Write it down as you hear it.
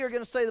We're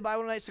going to study the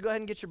Bible tonight, so go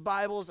ahead and get your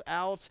Bibles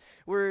out.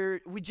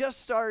 We just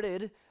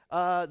started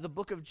the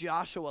book of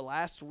Joshua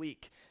last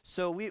week.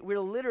 So we're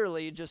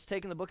literally just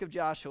taking the book of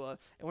Joshua,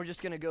 and we're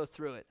just going to go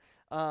through it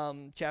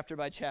chapter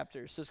by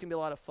chapter. So it's going to be a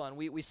lot of fun.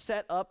 We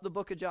set up the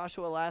book of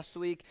Joshua last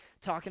week,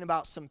 talking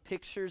about some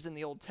pictures in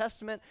the Old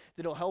Testament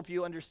that'll help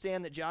you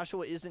understand that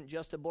Joshua isn't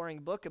just a boring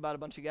book about a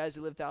bunch of guys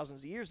who lived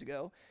thousands of years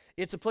ago.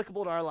 It's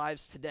applicable to our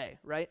lives today,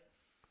 right?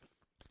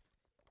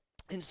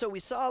 And so we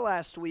saw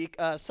last week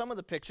some of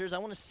the pictures. I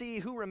want to see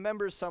who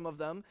remembers some of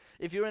them.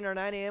 If you were in our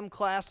 9 a.m.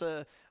 class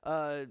a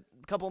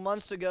couple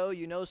months ago,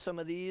 you know some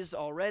of these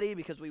already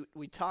because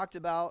we talked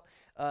about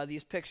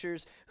these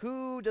pictures.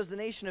 Who does the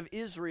nation of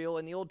Israel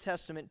in the Old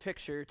Testament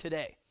picture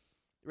today?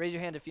 Raise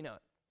your hand if you know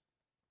it.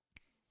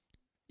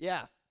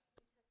 Yeah.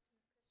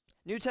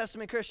 New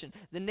Testament Christian.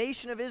 The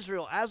nation of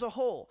Israel as a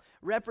whole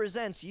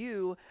represents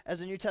you as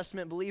a New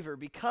Testament believer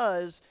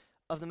because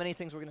of the many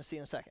things we're going to see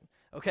in a second.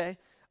 Okay?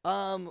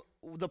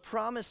 The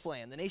promised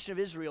land, the nation of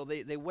Israel,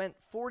 they went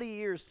 40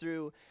 years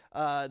through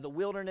the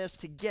wilderness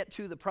to get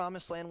to the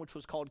promised land, which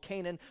was called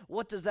Canaan.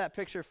 What does that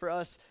picture for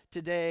us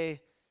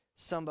today?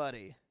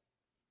 Somebody.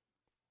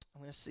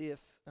 I'm going to see if,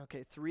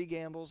 3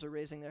 gambles are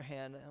raising their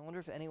hand. I wonder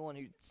if anyone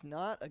who's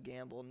not a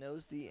gamble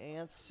knows the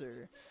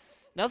answer.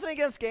 Nothing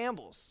against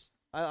gambles.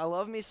 I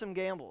love me some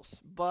gambles,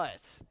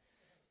 but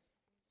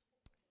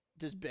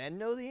does Ben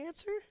know the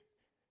answer?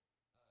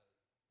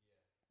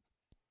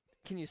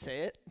 Can you say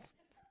it?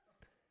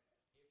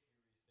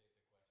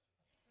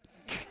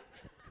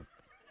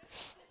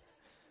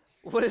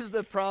 What is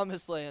the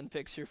promised land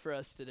picture for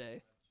us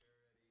today?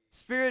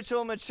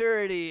 Spiritual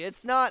maturity.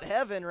 It's not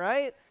heaven,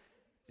 right?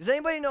 Does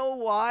anybody know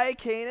why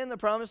Canaan, the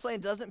promised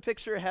land, doesn't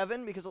picture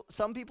heaven? Because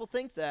some people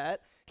think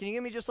that. Can you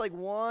give me just like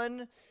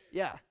one?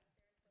 Yeah.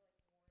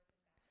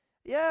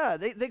 Yeah,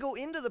 they go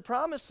into the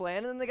promised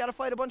land and then they got to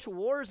fight a bunch of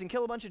wars and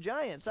kill a bunch of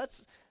giants.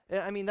 That's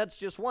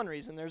just one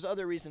reason. There's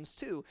other reasons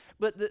too.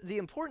 But the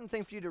important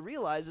thing for you to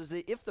realize is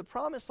that if the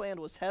promised land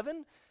was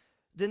heaven,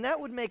 then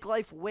that would make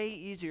life way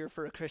easier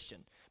for a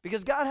Christian.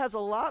 Because God has a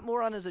lot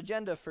more on his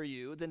agenda for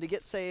you than to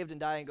get saved and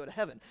die and go to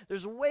heaven.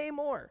 There's way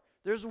more.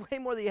 There's way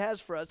more that he has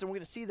for us, and we're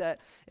going to see that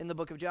in the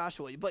book of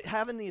Joshua. But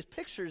having these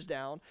pictures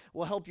down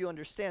will help you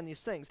understand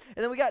these things.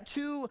 And then we got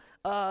 2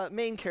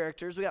 main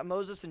characters. We got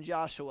Moses and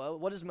Joshua.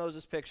 What does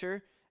Moses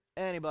picture?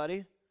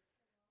 Anybody?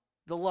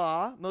 The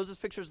law. Moses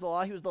pictures the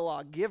law. He was the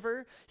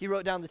lawgiver. He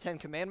wrote down the 10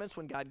 Commandments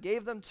when God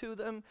gave them to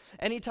them.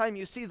 Anytime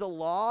you see the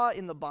law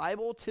in the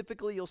Bible,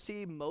 typically you'll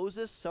see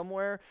Moses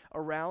somewhere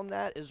around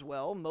that as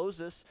well.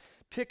 Moses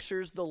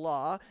pictures the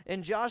law,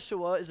 and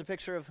Joshua is a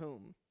picture of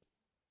whom?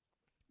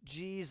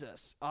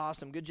 Jesus.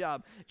 Awesome. Good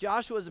job.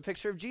 Joshua is a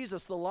picture of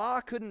Jesus. The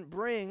law couldn't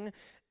bring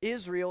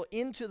Israel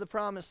into the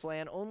promised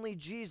land. Only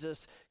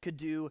Jesus could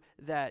do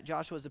that.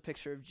 Joshua is a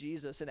picture of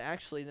Jesus, and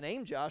actually the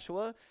name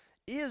Joshua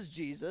is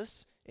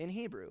Jesus in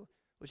Hebrew,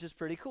 which is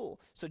pretty cool.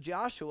 So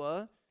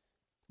Joshua,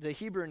 the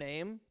Hebrew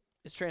name,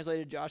 is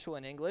translated Joshua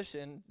in English,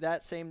 and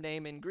that same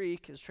name in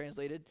Greek is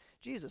translated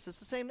Jesus. It's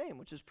the same name,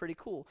 which is pretty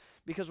cool,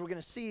 because we're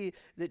going to see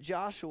that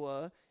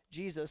Joshua,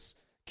 Jesus,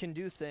 can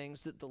do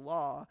things that the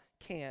law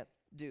can't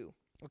do.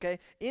 Okay?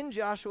 In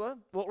Joshua,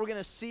 what we're going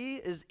to see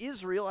is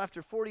Israel,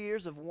 after 40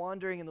 years of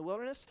wandering in the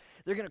wilderness,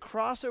 they're going to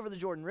cross over the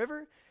Jordan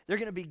River. They're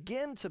going to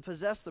begin to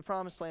possess the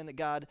promised land that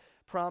God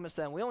promised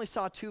them. We only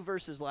saw 2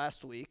 verses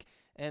last week,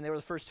 and they were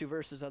the first 2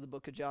 verses of the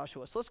book of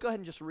Joshua. So let's go ahead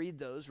and just read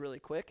those really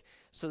quick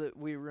so that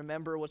we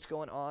remember what's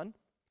going on.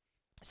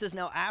 It says,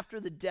 "Now after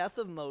the death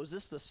of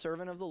Moses, the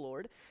servant of the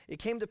Lord, it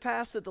came to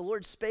pass that the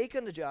Lord spake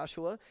unto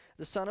Joshua,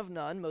 the son of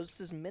Nun,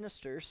 Moses'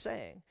 minister,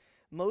 saying,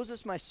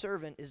 Moses my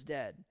servant is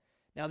dead.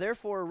 Now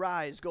therefore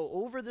arise, go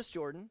over this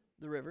Jordan,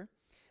 the river,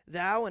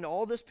 thou and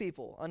all this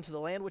people, unto the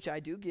land which I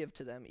do give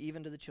to them,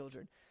 even to the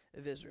children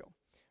of Israel."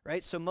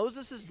 Right? So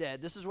Moses is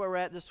dead. This is where we're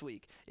at this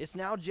week. It's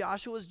now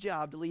Joshua's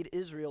job to lead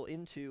Israel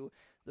into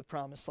the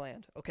promised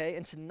land. Okay?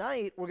 And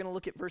tonight we're going to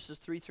look at verses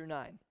 3 through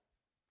 9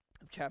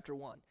 of chapter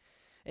 1.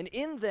 And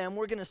in them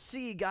we're going to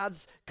see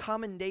God's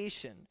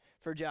commendation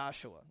for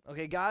Joshua.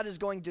 Okay, God is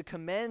going to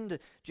commend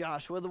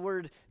Joshua. The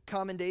word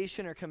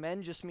commendation or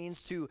commend just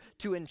means to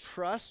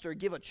entrust or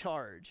give a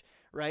charge,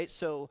 right?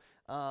 So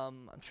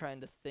I'm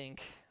trying to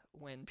think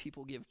when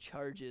people give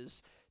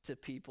charges to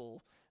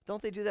people.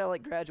 Don't they do that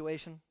like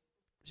graduation?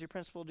 Does your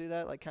principal do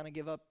that? Like kind of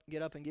get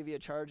up and give you a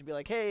charge and be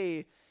like,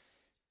 hey,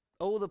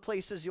 the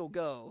places you'll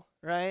go,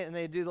 right? And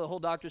they do the whole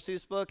Dr.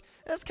 Seuss book.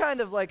 That's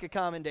kind of like a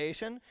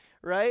commendation,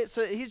 right?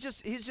 So he's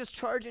just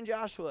charging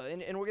Joshua,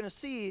 and we're going to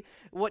see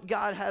what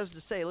God has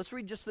to say. Let's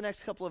read just the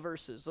next couple of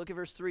verses. Look at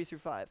verse 3 through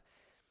 5.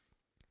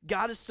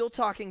 God is still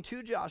talking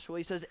to Joshua.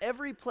 He says,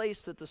 "Every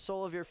place that the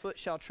sole of your foot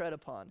shall tread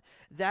upon,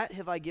 that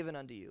have I given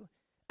unto you,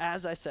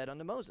 as I said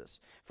unto Moses.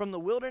 From the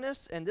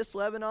wilderness and this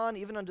Lebanon,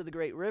 even unto the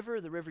great river,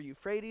 the river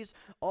Euphrates,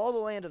 all the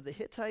land of the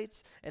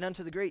Hittites, and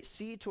unto the great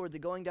sea toward the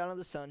going down of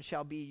the sun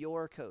shall be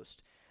your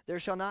coast.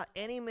 There shall not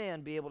any man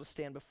be able to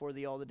stand before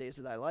thee all the days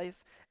of thy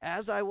life.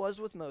 As I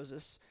was with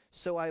Moses,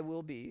 so I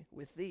will be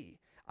with thee.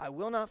 I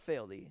will not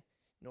fail thee,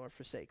 nor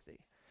forsake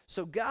thee."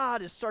 So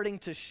God is starting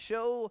to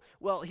show,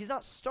 well, he's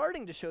not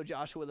starting to show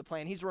Joshua the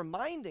plan. He's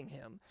reminding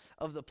him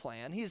of the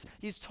plan.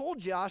 He's told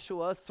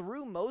Joshua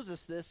through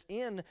Moses this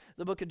in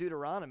the book of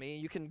Deuteronomy.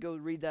 You can go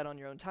read that on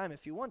your own time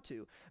if you want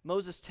to.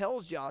 Moses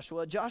tells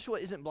Joshua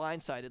isn't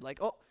blindsided, like,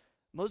 oh,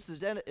 Moses is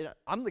dead,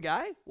 I'm the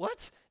guy?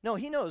 What? No,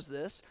 he knows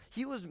this.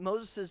 He was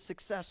Moses'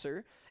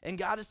 successor, and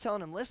God is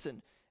telling him,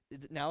 listen,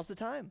 now's the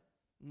time.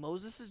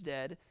 Moses is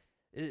dead.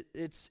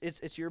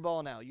 It's your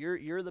ball now.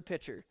 You're the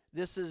pitcher.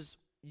 This is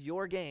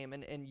your game,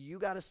 and you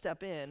got to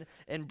step in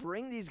and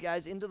bring these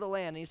guys into the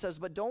land. And he says,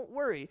 but don't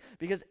worry,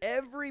 because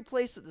every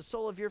place that the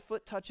sole of your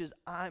foot touches,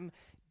 I'm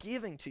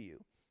giving to you.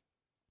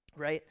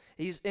 Right?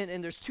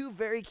 And there's two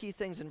very key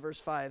things in verse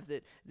 5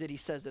 that he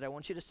says that I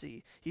want you to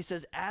see. He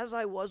says, as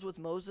I was with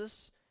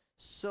Moses,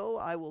 so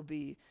I will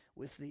be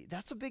with thee.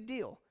 That's a big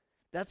deal.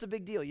 That's a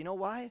big deal. You know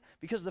why?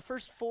 Because the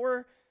first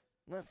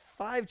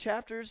 5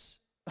 chapters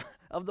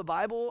of the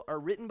Bible are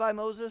written by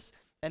Moses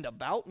and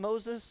about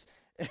Moses.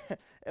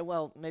 And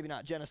well, maybe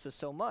not Genesis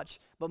so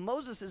much, but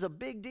Moses is a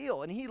big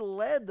deal, and he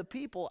led the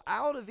people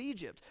out of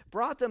Egypt,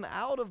 brought them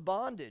out of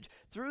bondage,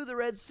 through the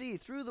Red Sea,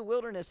 through the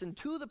wilderness, and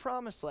to the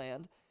promised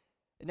land.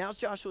 And now it's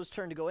Joshua's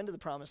turn to go into the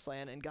promised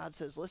land, and God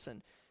says,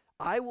 listen,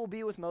 I will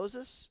be with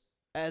Moses,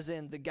 as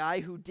in the guy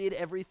who did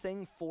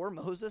everything for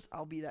Moses.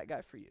 I'll be that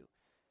guy for you.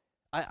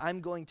 I'm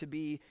going to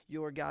be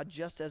your God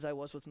just as I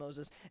was with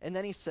Moses. And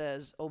then he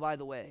says, oh, by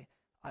the way,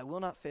 I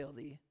will not fail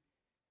thee,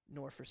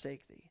 nor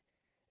forsake thee.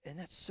 And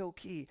that's so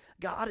key.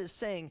 God is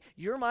saying,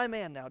 you're my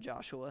man now,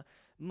 Joshua.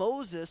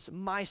 Moses,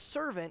 my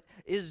servant,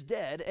 is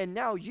dead, and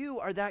now you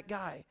are that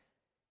guy.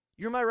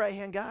 You're my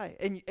right-hand guy,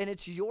 and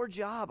it's your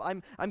job.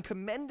 I'm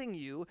commending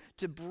you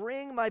to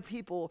bring my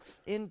people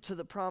into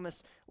the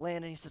promised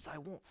land. And he says, I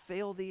won't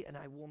fail thee, and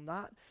I will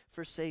not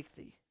forsake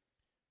thee.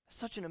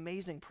 Such an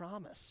amazing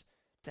promise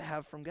to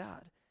have from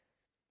God.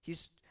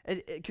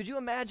 Could you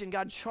imagine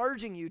God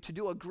charging you to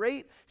do a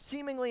great,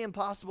 seemingly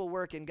impossible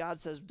work, and God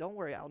says, don't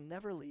worry, I'll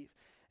never leave,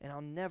 and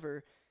I'll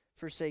never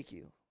forsake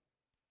you.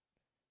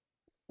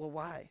 Well,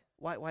 why?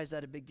 Why is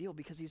that a big deal?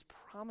 Because he's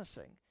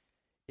promising.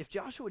 If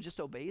Joshua just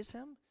obeys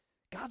him,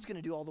 God's going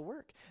to do all the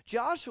work.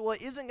 Joshua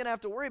isn't going to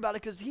have to worry about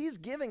it because he's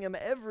giving him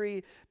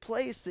every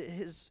place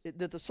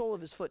that the sole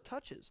of his foot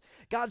touches.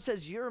 God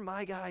says, you're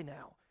my guy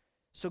now.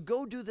 So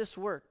go do this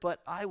work, but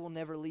I will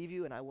never leave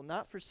you and I will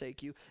not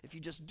forsake you. If you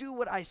just do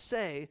what I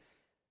say,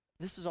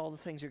 this is all the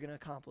things you're going to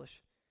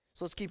accomplish.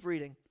 So let's keep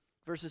reading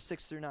verses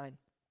 6 through 9.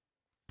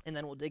 And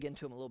then we'll dig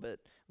into him a little bit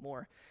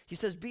more. He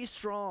says, be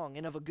strong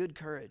and of a good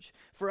courage,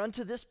 for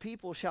unto this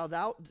people shalt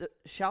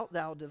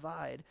thou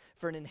divide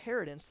for an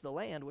inheritance the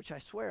land which I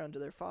swear unto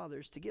their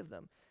fathers to give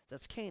them.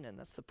 That's Canaan,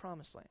 that's the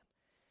promised land.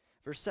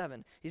 Verse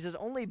 7, he says,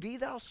 only be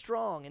thou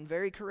strong and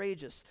very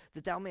courageous,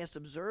 that thou mayest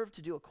observe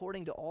to do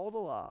according to all the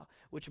law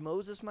which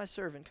Moses my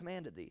servant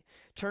commanded thee.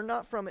 Turn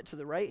not from it to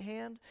the right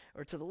hand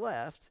or to the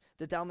left,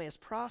 that thou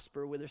mayest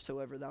prosper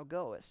whithersoever thou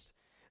goest.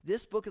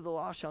 This book of the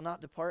law shall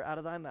not depart out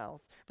of thy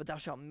mouth, but thou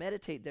shalt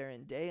meditate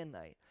therein day and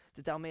night,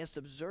 that thou mayest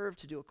observe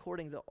to do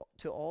according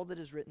to all that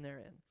is written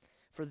therein.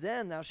 For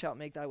then thou shalt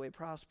make thy way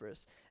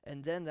prosperous,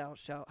 and then thou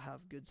shalt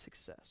have good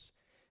success.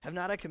 Have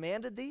not I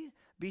commanded thee?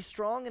 Be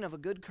strong and of a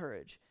good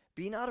courage.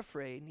 Be not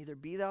afraid, neither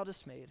be thou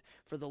dismayed,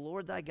 for the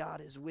Lord thy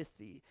God is with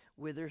thee,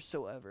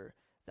 whithersoever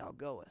thou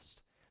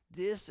goest.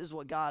 This is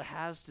what God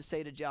has to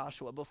say to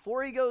Joshua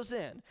before he goes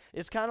in.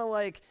 It's kind of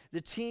like the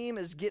team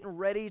is getting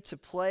ready to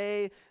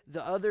play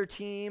the other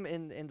team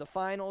in the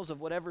finals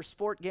of whatever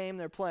sport game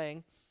they're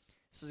playing.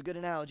 This is a good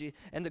analogy.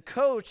 And the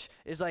coach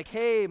is like,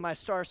 hey, my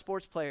star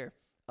sports player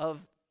of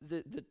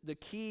the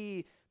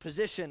key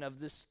position of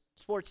this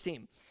sports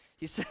team.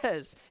 He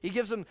says, he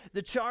gives them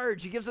the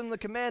charge, he gives them the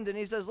command, and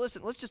he says,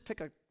 listen, let's just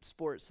pick a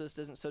sport so this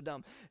isn't so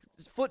dumb.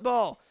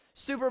 Football,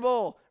 Super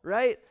Bowl,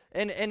 right?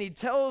 And he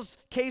tells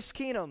Case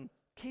Keenum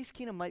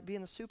might be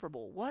in the Super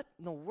Bowl. What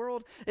in the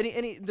world? And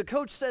the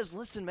coach says,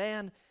 listen,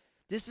 man,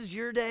 this is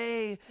your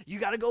day. You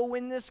got to go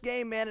win this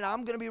game, man, and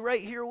I'm going to be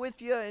right here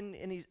with you.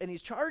 And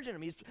he's charging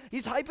him.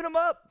 He's hyping him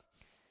up,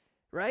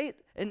 right?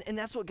 And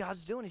that's what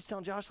God's doing. He's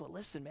telling Joshua,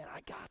 listen, man,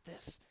 I got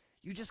this.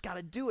 You just got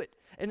to do it.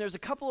 And there's a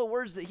couple of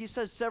words that he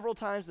says several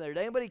times there.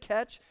 Did anybody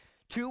catch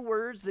 2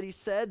 words that he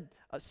said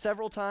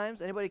several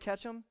times? Anybody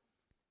catch them?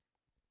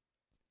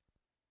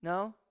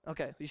 No?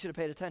 Okay, you should have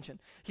paid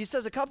attention. He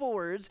says a couple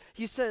words.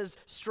 He says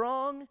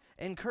strong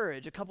and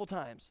courage a couple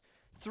times.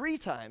 3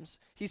 times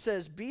he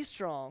says be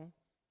strong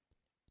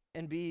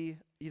and be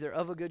either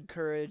of a good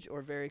courage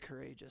or very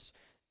courageous.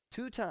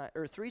 3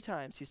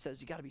 times he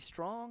says you got to be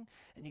strong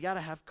and you got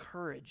to have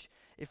courage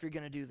if you're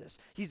going to do this.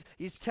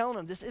 He's telling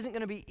them this isn't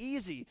going to be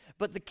easy,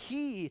 but the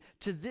key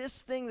to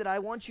this thing that I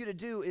want you to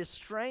do is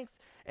strength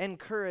and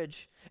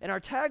courage. And our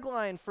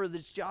tagline for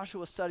this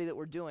Joshua study that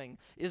we're doing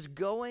is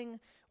going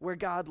where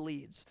God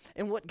leads.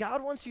 And what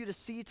God wants you to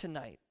see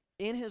tonight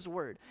in his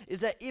word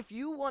is that if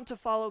you want to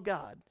follow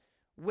God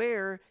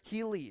where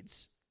he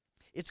leads,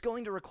 it's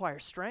going to require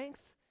strength.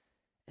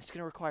 It's going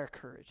to require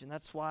courage. And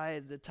that's why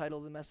the title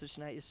of the message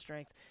tonight is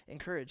Strength and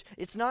Courage.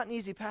 It's not an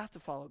easy path to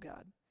follow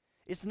God.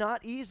 It's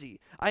not easy.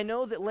 I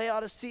know that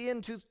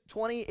Laodicean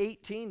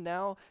 2018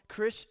 now,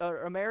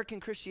 American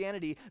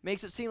Christianity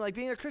makes it seem like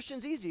being a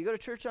Christian's easy. You go to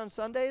church on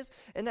Sundays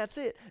and that's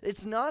it.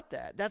 It's not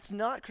that. That's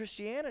not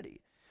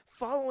Christianity.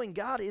 Following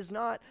God is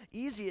not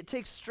easy. It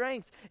takes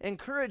strength and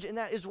courage, and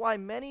that is why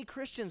many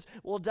Christians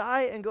will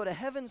die and go to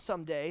heaven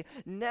someday,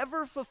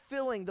 never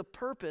fulfilling the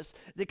purpose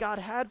that God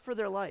had for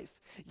their life.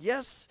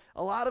 Yes,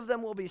 a lot of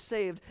them will be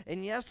saved,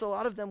 and yes, a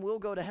lot of them will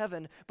go to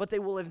heaven, but they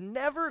will have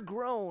never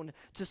grown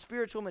to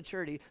spiritual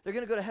maturity. They're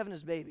going to go to heaven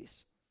as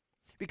babies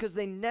because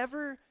they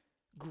never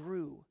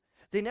grew.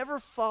 They never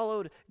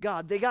followed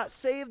God. They got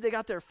saved, they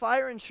got their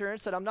fire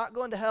insurance, said, I'm not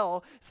going to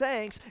hell,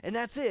 thanks, and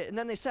that's it. And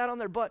then they sat on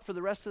their butt for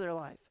the rest of their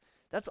life.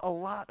 That's a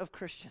lot of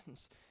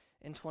Christians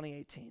in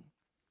 2018.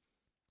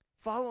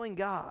 Following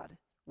God,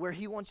 where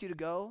he wants you to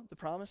go, the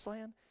promised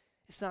land,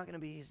 it's not going to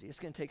be easy. It's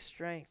going to take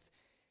strength.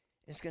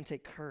 It's going to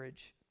take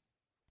courage.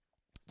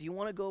 Do you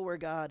want to go where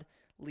God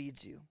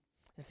leads you?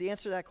 If the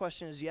answer to that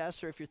question is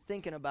yes, or if you're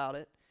thinking about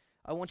it,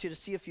 I want you to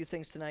see a few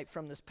things tonight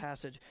from this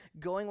passage.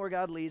 Going where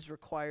God leads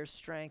requires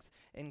strength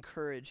and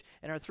courage.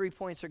 And our 3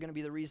 points are going to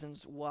be the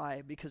reasons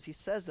why, because he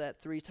says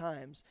that 3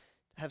 times.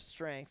 Have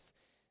strength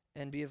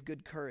and be of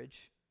good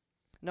courage.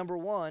 Number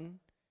 1,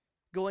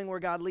 going where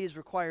God leads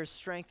requires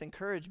strength and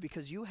courage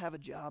because you have a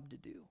job to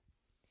do.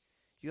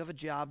 You have a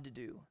job to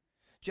do.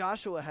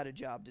 Joshua had a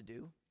job to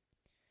do.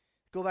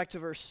 Go back to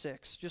verse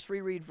 6. Just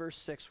reread verse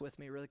 6 with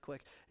me really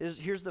quick.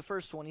 Here's the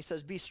first one. He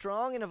says, be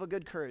strong and of a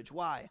good courage.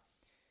 Why?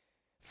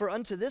 For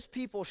unto this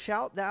people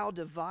shalt thou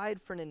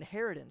divide for an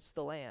inheritance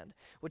the land,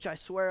 which I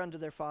swear unto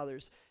their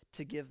fathers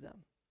to give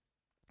them.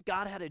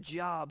 God had a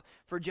job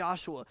for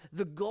Joshua.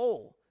 The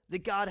goal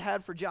that God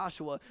had for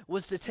Joshua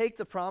was to take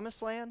the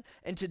promised land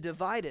and to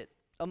divide it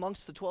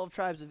amongst the 12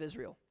 tribes of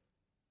Israel.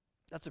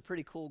 That's a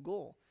pretty cool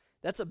goal.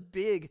 That's a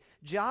big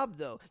job,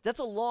 though. That's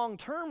a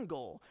long-term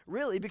goal,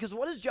 really, because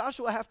what does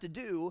Joshua have to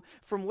do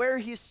from where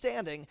he's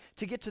standing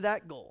to get to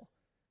that goal?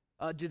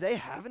 Do they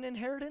have an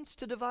inheritance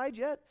to divide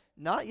yet?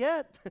 Not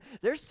yet.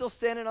 They're still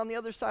standing on the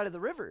other side of the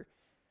river.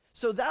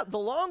 So that the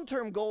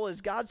long-term goal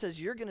is God says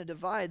you're going to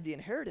divide the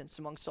inheritance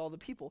amongst all the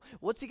people.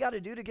 What's he got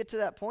to do to get to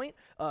that point?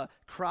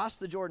 Cross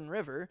the Jordan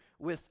River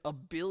with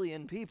 1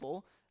 billion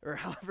people, or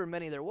however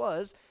many there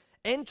was,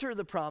 enter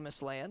the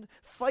promised land,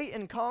 fight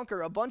and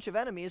conquer a bunch of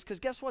enemies,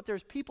 because guess what?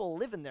 There's people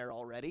living there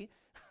already.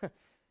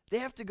 They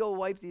have to go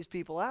wipe these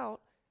people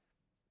out.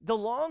 The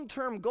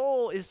long-term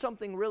goal is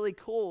something really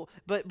cool,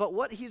 but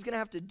what he's going to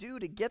have to do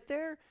to get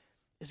there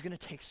is going to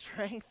take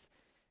strength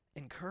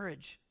and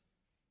courage.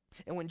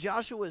 And when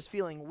Joshua is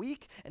feeling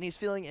weak and he's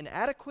feeling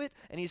inadequate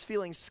and he's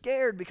feeling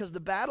scared because the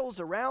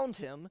battles around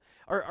him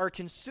are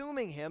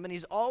consuming him and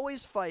he's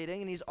always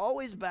fighting and he's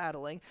always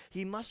battling,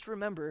 he must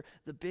remember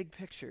the big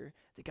picture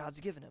that God's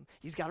given him.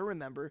 He's got to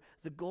remember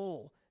the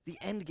goal, the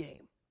end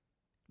game.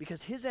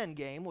 Because his end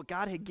game,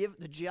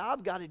 the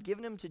job God had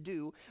given him to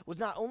do was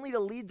not only to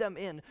lead them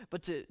in,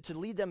 but to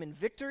lead them in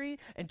victory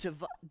and to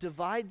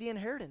divide the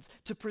inheritance,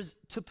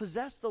 to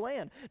possess the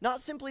land.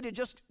 Not simply to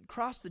just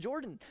cross the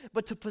Jordan,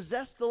 but to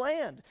possess the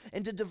land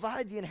and to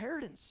divide the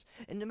inheritance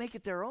and to make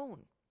it their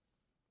own.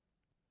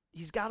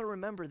 He's got to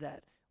remember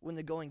that when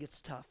the going gets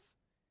tough.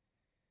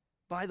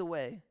 By the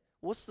way,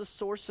 what's the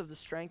source of the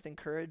strength and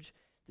courage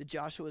that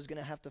Joshua is going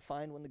to have to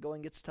find when the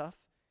going gets tough?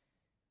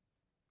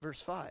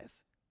 Verse 5.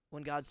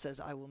 When God says,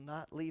 I will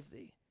not leave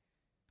thee,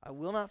 I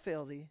will not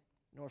fail thee,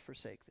 nor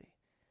forsake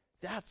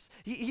thee.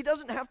 He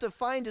doesn't have to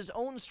find his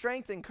own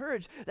strength and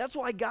courage. That's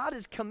why God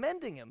is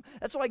commending him.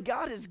 That's why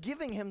God is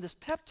giving him this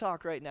pep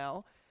talk right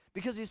now,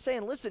 because he's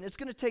saying, listen, it's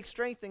going to take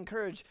strength and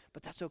courage,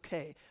 but that's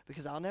okay,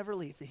 because I'll never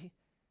leave thee.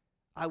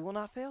 I will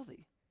not fail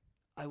thee.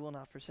 I will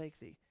not forsake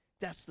thee.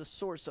 That's the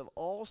source of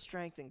all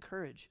strength and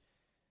courage,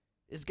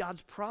 is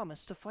God's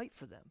promise to fight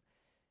for them.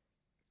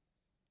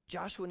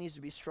 Joshua needs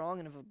to be strong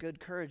and of good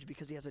courage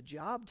because he has a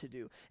job to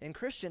do. And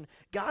Christian,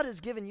 God has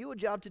given you a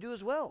job to do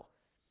as well.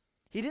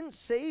 He didn't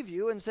save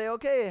you and say,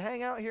 okay,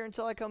 hang out here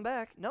until I come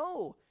back.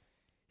 No,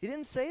 he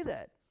didn't say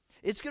that.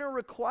 It's going to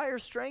require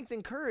strength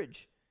and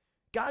courage.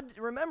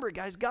 Remember,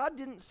 guys, God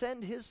didn't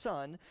send his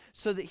son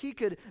so that he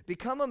could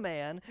become a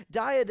man,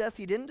 die a death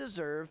he didn't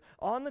deserve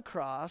on the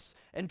cross,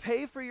 and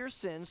pay for your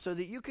sins so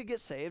that you could get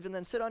saved and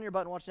then sit on your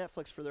butt and watch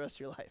Netflix for the rest of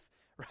your life.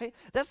 Right?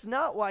 That's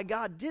not why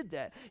God did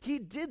that. He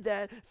did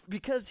that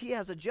because he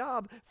has a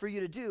job for you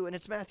to do, and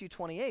it's Matthew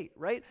 28,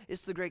 right?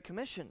 It's the Great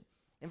Commission.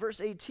 In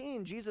verse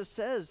 18, Jesus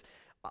says,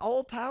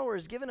 all power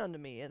is given unto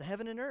me in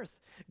heaven and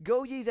earth.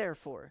 Go ye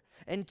therefore,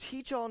 and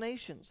teach all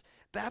nations,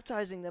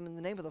 baptizing them in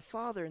the name of the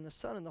Father, and the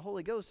Son, and the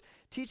Holy Ghost,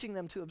 teaching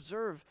them to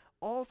observe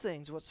all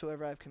things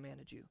whatsoever I have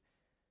commanded you.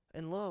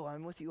 And lo,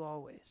 I'm with you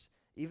always,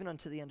 even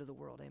unto the end of the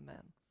world.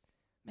 Amen.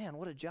 Man,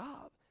 what a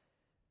job.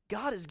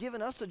 God has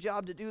given us a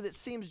job to do that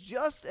seems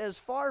just as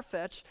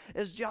far-fetched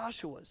as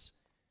Joshua's.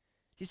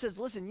 He says,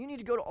 listen, you need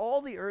to go to all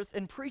the earth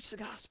and preach the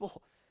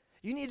gospel.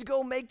 You need to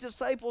go make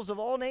disciples of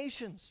all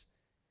nations.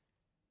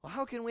 Well,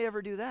 how can we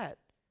ever do that?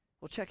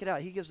 Well, check it out.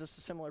 He gives us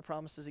the similar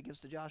promises he gives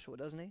to Joshua,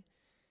 doesn't he?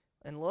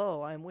 And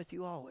lo, I am with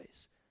you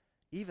always,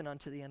 even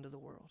unto the end of the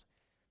world.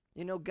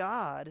 You know,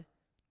 God,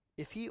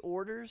 if he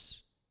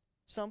orders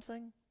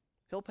something,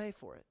 he'll pay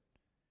for it.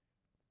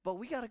 But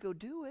we got to go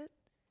do it.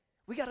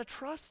 We got to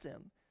trust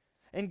him.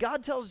 And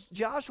God tells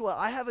Joshua,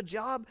 I have a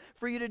job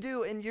for you to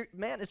do, and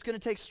man, it's going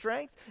to take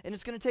strength and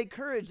it's going to take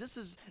courage. This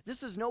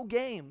is no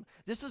game.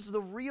 This is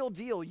the real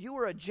deal. You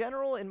are a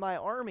general in my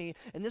army,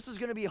 and this is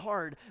going to be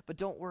hard, but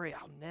don't worry,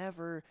 I'll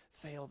never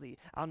fail thee.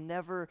 I'll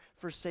never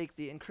forsake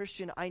thee. And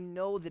Christian, I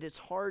know that it's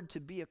hard to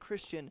be a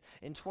Christian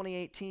in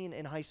 2018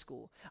 in high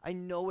school. I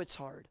know it's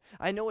hard.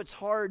 I know it's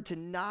hard to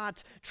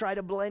not try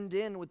to blend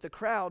in with the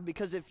crowd,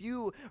 because if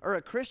you are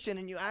a Christian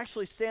and you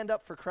actually stand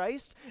up for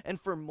Christ and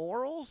for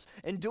morals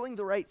and doing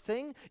the right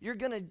thing, you're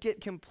going to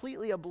get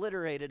completely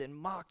obliterated and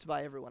mocked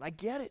by everyone. I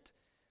get it.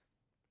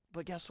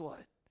 But guess what?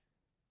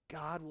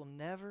 God will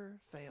never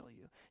fail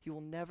you. He will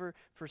never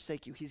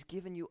forsake you. He's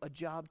given you a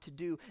job to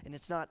do, and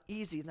it's not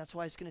easy, and that's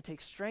why it's going to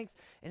take strength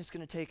and it's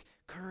going to take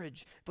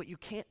courage. But you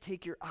can't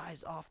take your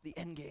eyes off the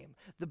end game,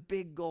 the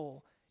big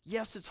goal.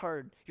 Yes, it's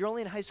hard. You're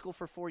only in high school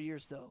for 4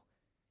 years, though.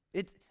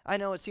 I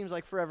know it seems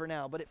like forever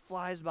now, but it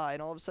flies by,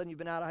 and all of a sudden you've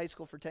been out of high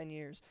school for 10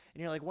 years, and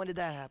you're like, when did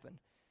that happen?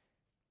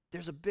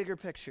 There's a bigger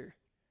picture.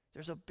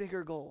 There's a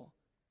bigger goal.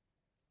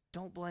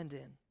 Don't blend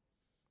in.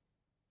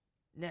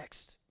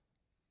 Next,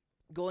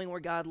 going where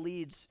God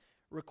leads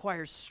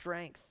requires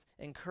strength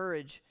and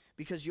courage,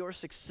 because your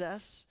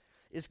success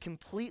is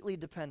completely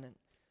dependent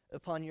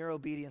upon your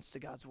obedience to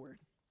God's word.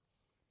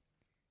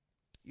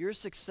 Your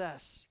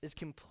success is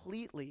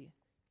completely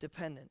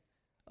dependent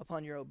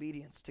upon your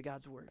obedience to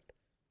God's word.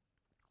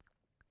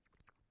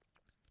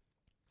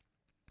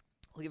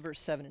 Look at verse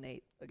 7 and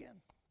 8 again.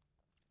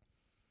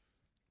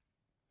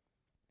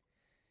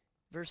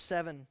 Verse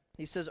 7,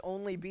 he says,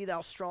 only be thou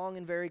strong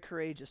and very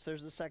courageous.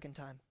 There's the second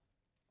time.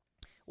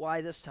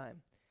 Why this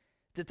time?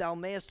 That thou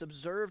mayest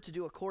observe to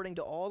do according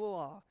to all the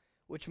law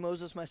which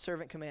Moses my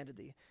servant commanded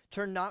thee.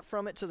 Turn not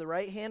from it to the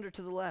right hand or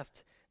to the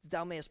left, that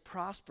thou mayest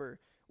prosper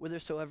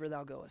whithersoever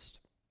thou goest.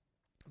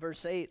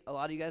 Verse 8, a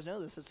lot of you guys know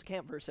this. It's a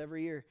camp verse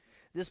every year.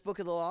 This book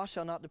of the law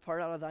shall not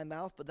depart out of thy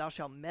mouth, but thou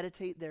shalt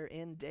meditate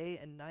therein day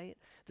and night,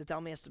 that thou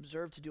mayest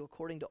observe to do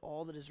according to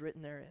all that is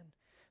written therein.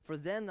 For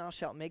then thou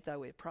shalt make thy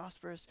way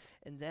prosperous,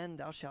 and then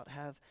thou shalt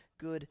have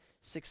good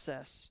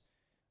success.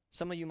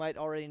 Some of you might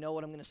already know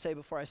what I'm going to say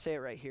before I say it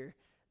right here.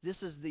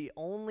 This is the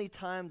only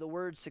time the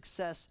word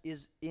success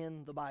is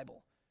in the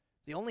Bible.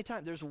 The only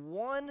time. There's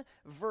one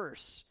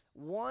verse,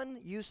 one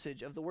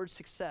usage of the word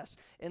success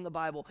in the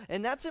Bible.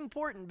 And that's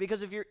important,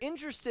 because if you're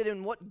interested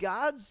in what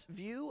God's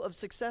view of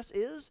success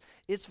is,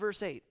 it's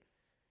verse 8.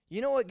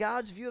 You know what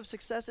God's view of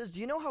success is? Do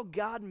you know how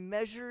God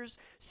measures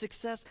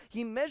success?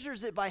 He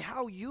measures it by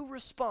how you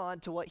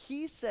respond to what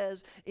he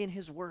says in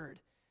his word.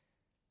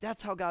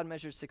 That's how God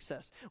measures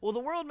success. Well, the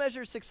world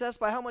measures success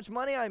by how much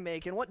money I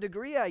make and what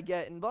degree I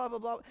get and blah, blah,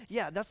 blah.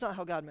 Yeah, that's not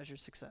how God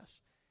measures success.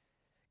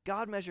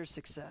 God measures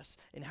success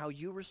in how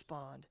you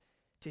respond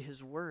to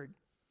his word.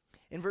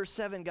 In verse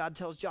 7, God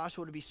tells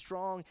Joshua to be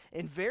strong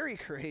and very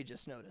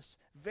courageous, notice.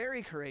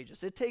 Very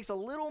courageous. It takes a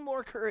little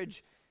more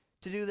courage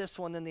to do this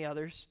one than the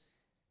others.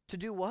 To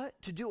do what?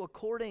 To do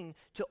according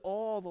to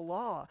all the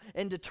law,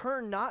 and to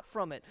turn not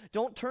from it.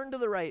 Don't turn to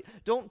the right.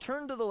 Don't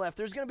turn to the left.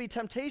 There's going to be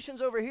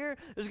temptations over here.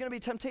 There's going to be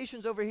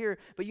temptations over here.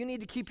 But you need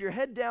to keep your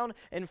head down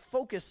and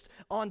focused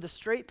on the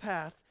straight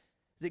path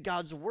that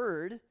God's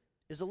word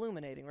is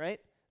illuminating, right?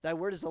 Thy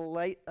word is a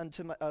lamp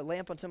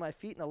unto my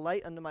feet and a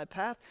light unto my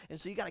path. And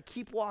so you got to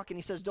keep walking.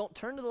 He says, don't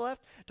turn to the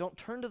left. Don't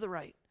turn to the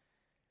right.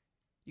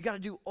 You got to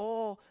do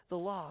all the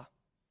law.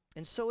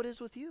 And so it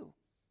is with you.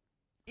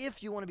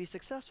 If you want to be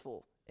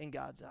successful in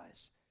God's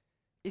eyes.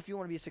 If you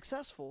want to be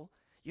successful,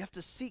 you have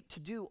to seek to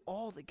do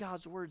all that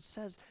God's word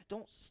says.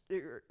 Don't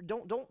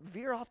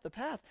veer off the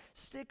path.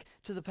 Stick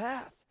to the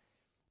path.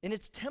 And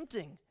it's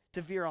tempting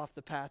to veer off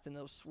the path in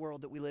this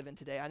world that we live in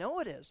today. I know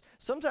it is.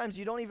 Sometimes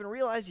you don't even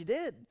realize you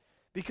did,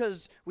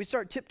 because we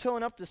start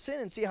tiptoeing up to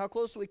sin and see how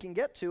close we can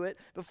get to it.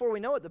 Before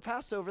we know it, the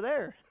path's over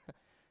there.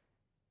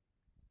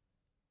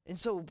 And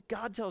so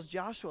God tells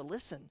Joshua,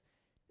 listen,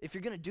 if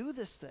you're going to do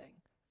this thing,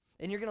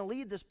 and you're going to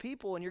lead this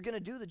people, and you're going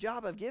to do the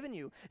job I've given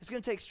you, it's going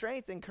to take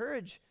strength and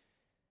courage.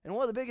 And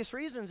one of the biggest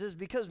reasons is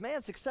because,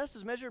 man, success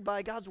is measured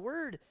by God's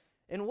word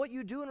and what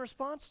you do in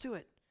response to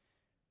it.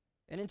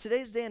 And in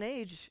today's day and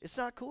age, it's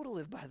not cool to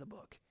live by the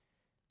book.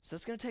 So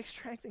it's going to take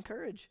strength and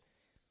courage.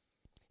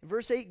 And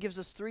verse 8 gives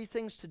us 3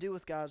 things to do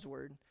with God's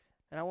word.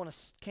 And I want to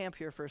camp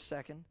here for a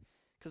second,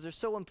 because they're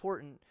so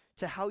important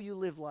to how you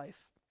live life.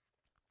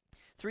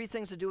 3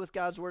 things to do with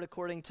God's word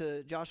according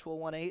to Joshua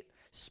 1:8.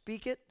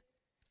 Speak it,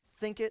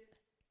 think it,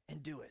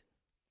 and do it.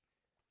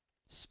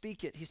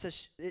 Speak it. He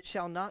says, it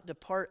shall not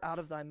depart out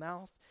of thy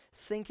mouth.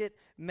 Think it,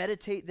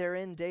 meditate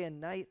therein day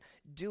and night.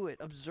 Do it.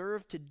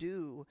 Observe to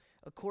do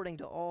according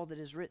to all that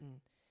is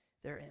written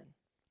therein.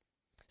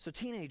 So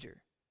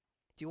teenager,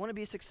 do you want to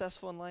be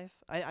successful in life?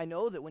 I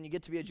know that when you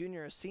get to be a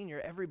junior or a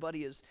senior,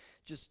 everybody is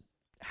just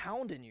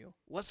hounding you.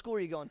 What school are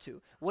you going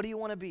to? What do you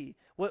want to be?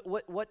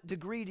 What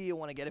degree do you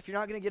want to get? If you're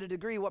not going to get a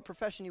degree, what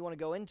profession do you want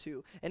to go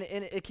into? And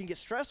it can get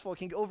stressful. It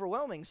can get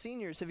overwhelming.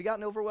 Seniors, have you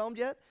gotten overwhelmed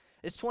yet?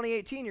 It's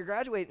 2018. You're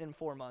graduating in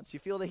 4 months. You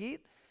feel the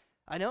heat?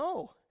 I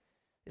know.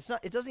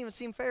 It doesn't even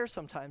seem fair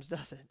sometimes,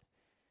 does it?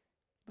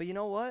 But you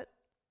know what?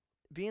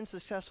 Being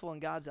successful in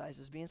God's eyes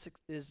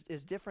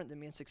is different than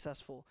being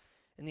successful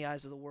in the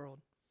eyes of the world.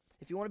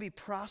 If you want to be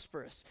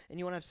prosperous and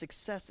you want to have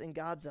success in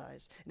God's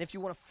eyes, and if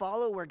you want to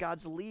follow where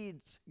God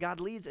leads,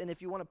 and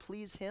if you want to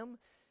please him,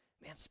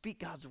 man, speak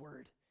God's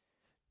word.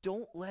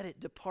 Don't let it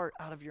depart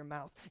out of your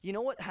mouth. You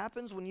know what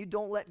happens when you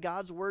don't let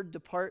God's word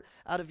depart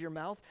out of your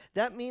mouth?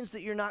 That means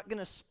that you're not going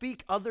to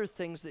speak other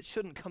things that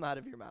shouldn't come out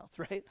of your mouth,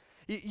 right?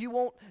 You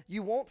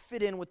won't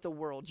fit in with the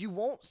world. You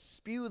won't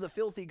spew the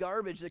filthy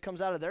garbage that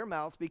comes out of their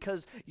mouth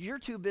because you're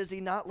too busy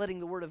not letting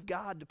the word of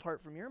God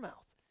depart from your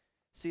mouth.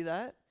 See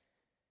that?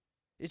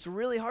 It's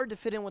really hard to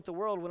fit in with the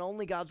world when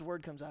only God's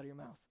word comes out of your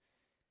mouth.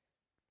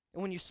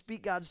 And when you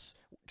speak God's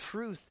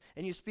truth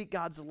and you speak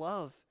God's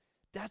love,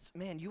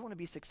 you want to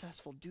be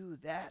successful, do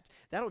that.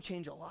 That'll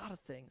change a lot of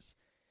things.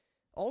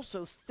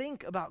 Also,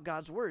 think about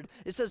God's word.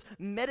 It says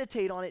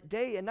meditate on it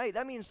day and night.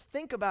 That means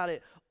think about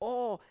it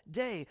all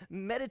day.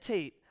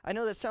 Meditate. I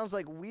know that sounds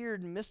like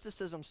weird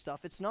mysticism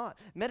stuff. It's not.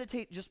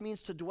 Meditate just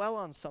means to dwell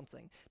on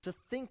something, to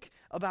think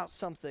about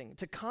something,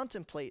 to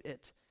contemplate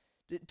it,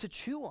 to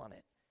chew on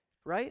it,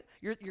 right?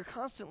 You're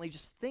constantly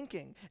just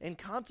thinking and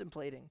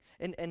contemplating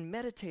and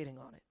meditating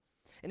on it.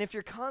 And if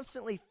you're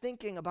constantly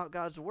thinking about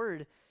God's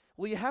word,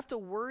 will you have to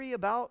worry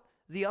about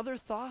the other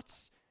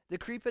thoughts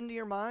that creep into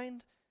your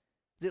mind,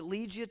 that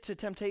lead you to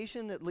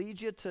temptation, that lead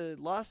you to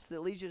lust,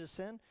 that lead you to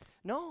sin?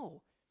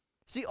 No.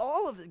 See,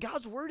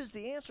 God's word is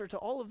the answer to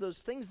all of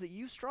those things that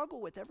you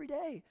struggle with every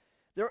day.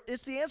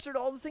 It's the answer to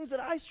all the things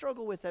that I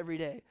struggle with every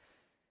day.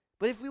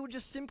 But if we would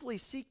just simply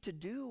seek to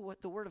do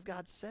what the word of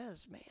God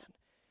says, man,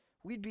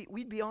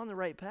 we'd be on the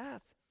right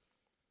path.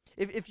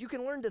 If you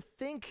can learn to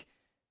think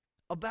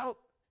about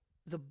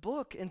the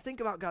book and think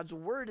about God's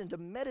word and to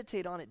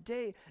meditate on it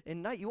day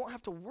and night, you won't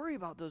have to worry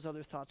about those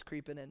other thoughts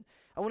creeping in.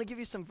 I want to give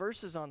you some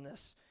verses on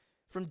this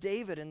from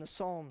David in the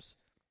Psalms.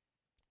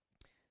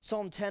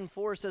 Psalm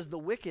 10:4 says, "The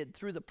wicked,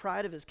 through the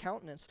pride of his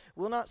countenance,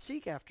 will not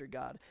seek after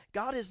God.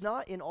 God is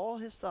not in all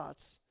his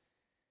thoughts."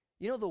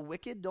 You know, the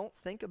wicked don't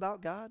think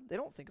about God. They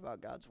don't think about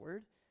God's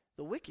word.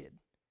 The wicked.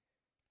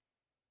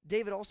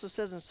 David also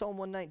says in Psalm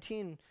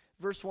 119,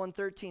 verse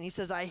 113, he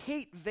says, "I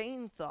hate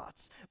vain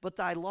thoughts, but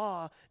thy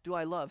law do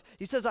I love."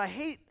 He says, I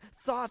hate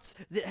thoughts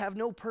that have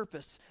no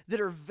purpose, that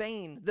are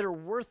vain, that are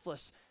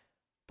worthless,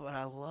 but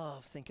I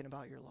love thinking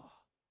about your law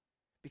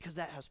because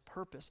that has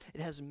purpose. It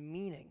has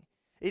meaning.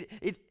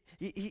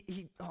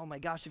 Oh my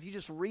gosh, if you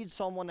just read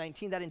Psalm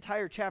 119, that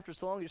entire chapter is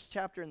the longest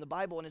chapter in the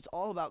Bible, and it's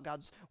all about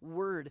God's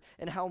word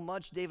and how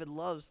much David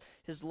loves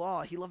his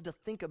law. He loved to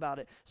think about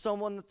it. Psalm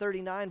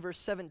 139, verse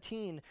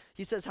 17,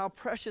 he says, "How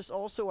precious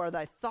also are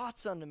thy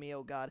thoughts unto me,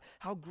 O God.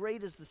 How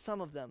great is the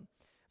sum of them."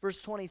 Verse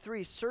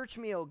 23, "Search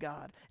me, O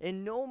God,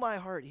 and know my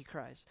heart," he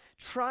cries.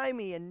 "Try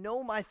me and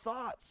know my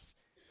thoughts,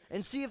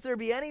 and see if there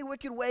be any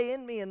wicked way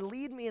in me, and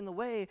lead me in the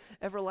way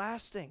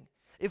everlasting."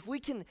 If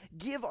we can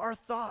give our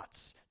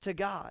thoughts to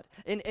God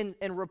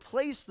and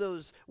replace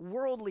those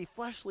worldly,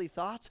 fleshly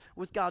thoughts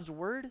with God's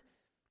word,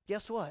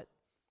 guess what?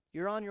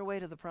 You're on your way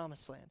to the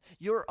promised land.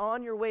 You're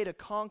on your way to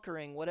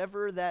conquering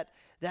whatever that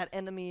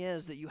enemy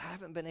is that you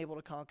haven't been able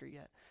to conquer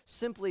yet,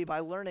 simply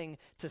by learning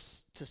to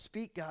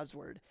speak God's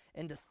word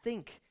and to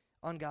think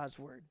on God's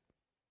word.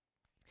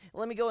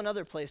 Let me go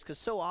another place, because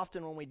so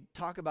often when we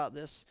talk about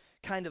this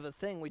kind of a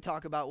thing, we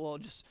talk about, well,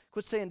 just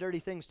quit saying dirty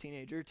things,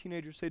 teenager.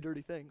 Teenagers say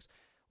dirty things.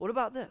 What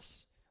about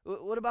this?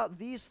 What about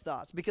these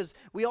thoughts? Because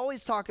we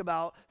always talk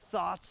about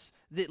thoughts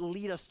that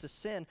lead us to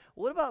sin.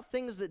 What about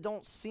things that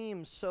don't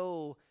seem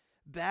so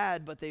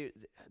bad, but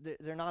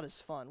they're not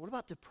as fun? What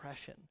about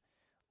depression?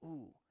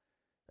 Ooh,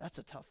 that's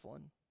a tough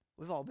one.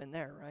 We've all been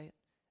there, right?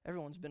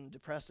 Everyone's been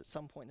depressed at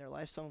some point in their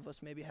life. Some of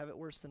us maybe have it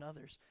worse than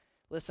others.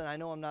 Listen, I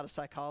know I'm not a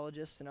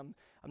psychologist, and I'm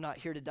not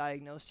here to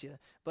diagnose you,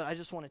 but I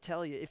just want to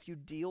tell you, if you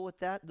deal with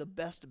that, the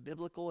best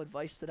biblical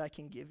advice that I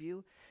can give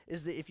you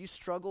is that if you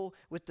struggle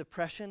with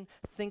depression,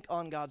 think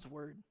on God's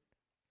word.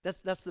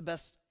 That's the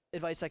best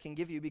advice I can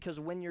give you, because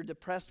when you're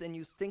depressed and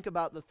you think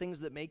about the things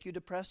that make you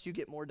depressed, you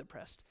get more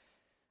depressed.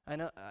 I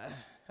know, I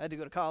had to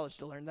go to college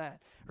to learn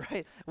that,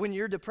 right? When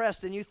you're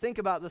depressed and you think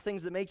about the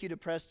things that make you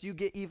depressed, you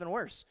get even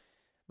worse.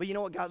 But you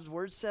know what God's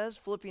word says?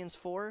 Philippians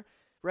 4.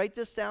 Write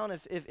this down.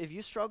 If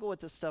you struggle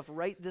with this stuff,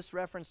 write this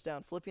reference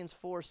down. Philippians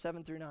 4,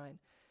 7 through 9.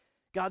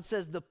 God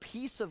says the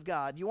peace of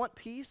God. You want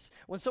peace?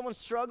 When someone's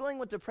struggling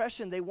with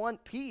depression, they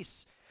want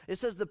peace. It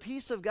says the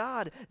peace of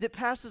God that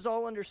passes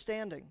all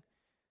understanding.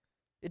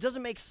 It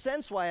doesn't make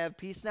sense why I have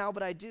peace now,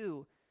 but I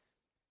do.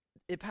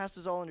 It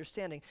passes all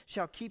understanding.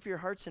 Shall keep your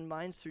hearts and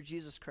minds through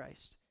Jesus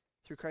Christ,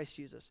 through Christ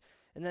Jesus.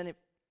 And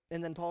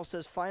then Paul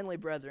says, finally,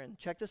 brethren,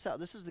 check this out.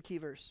 This is the key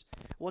verse.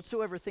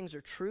 Whatsoever things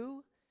are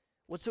true,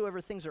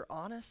 whatsoever things are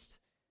honest,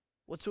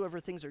 whatsoever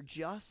things are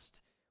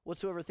just,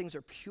 whatsoever things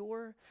are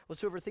pure,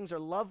 whatsoever things are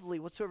lovely,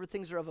 whatsoever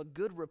things are of a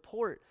good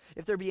report,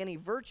 if there be any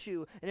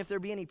virtue and if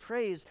there be any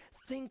praise,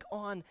 think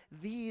on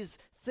these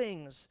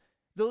things.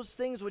 Those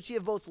things which ye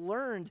have both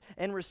learned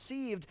and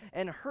received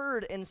and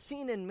heard and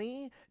seen in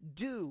me,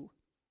 do,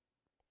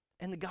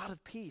 and the God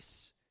of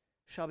peace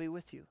shall be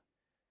with you.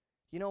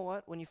 You know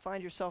what? When you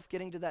find yourself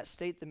getting to that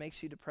state that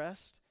makes you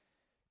depressed,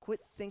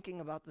 quit thinking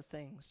about the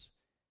things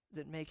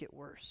that make it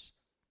worse.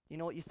 You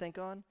know what you think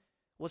on?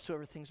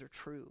 Whatsoever things are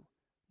true,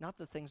 not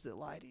the things that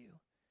lie to you.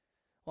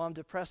 Well, I'm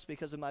depressed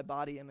because of my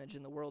body image,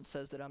 and the world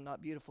says that I'm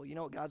not beautiful. You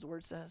know what God's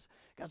word says?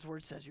 God's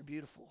word says you're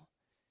beautiful.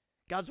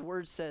 God's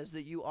word says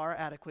that you are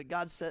adequate.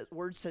 God's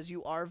word says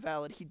you are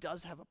valid. He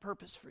does have a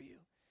purpose for you.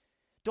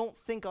 Don't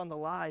think on the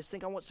lies.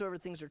 Think on whatsoever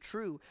things are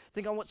true.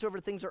 Think on whatsoever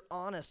things are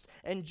honest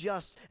and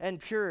just and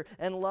pure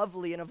and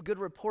lovely and of good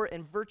report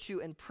and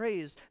virtue and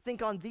praise.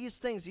 Think on these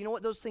things. You know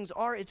what those things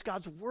are? It's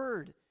God's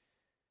word.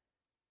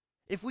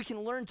 If we can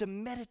learn to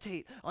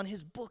meditate on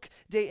his book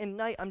day and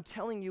night, I'm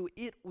telling you,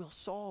 it will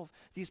solve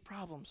these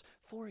problems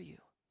for you.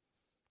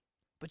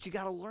 But you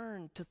got to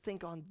learn to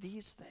think on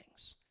these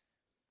things.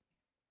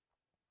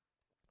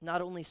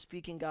 Not only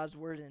speaking God's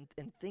word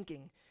and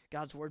thinking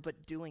God's word,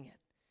 but doing it.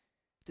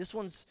 This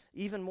one's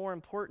even more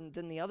important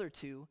than the other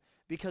two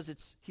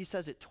because he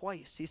says it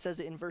twice. He says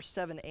it in verse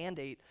 7 and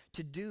 8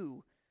 to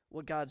do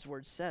what God's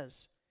word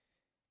says.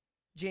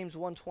 James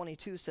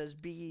 1:22 says,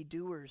 be ye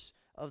doers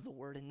of the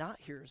word and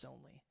not hearers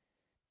only,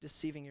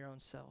 deceiving your own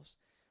selves.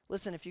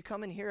 Listen, if you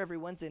come in here every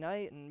Wednesday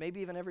night and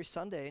maybe even every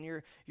Sunday and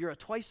you're a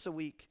twice a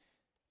week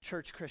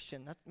church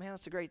Christian,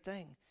 that's a great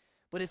thing.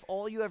 But if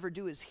all you ever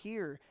do is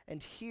hear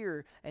and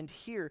hear and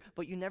hear,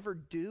 but you never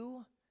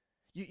do,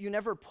 you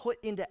never put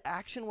into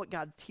action what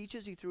God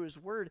teaches you through his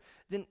word,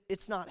 then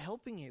it's not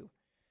helping you.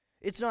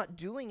 It's not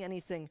doing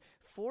anything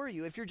for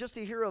you. If you're just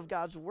a hearer of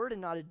God's word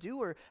and not a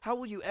doer, how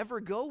will you ever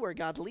go where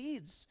God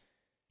leads?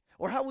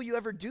 Or how will you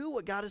ever do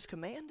what God has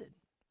commanded,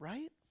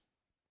 right?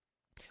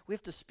 We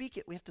have to speak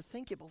it, we have to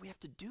think it, but we have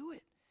to do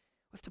it.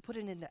 We have to put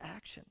it into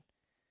action.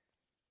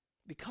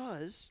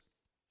 Because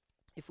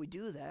if we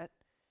do that,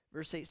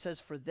 verse 8 says,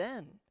 for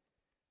then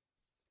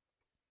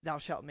thou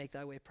shalt make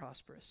thy way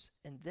prosperous,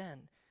 and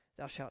then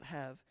thou shalt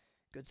have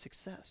good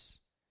success.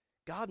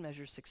 God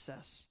measures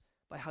success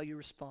by how you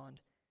respond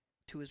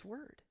to his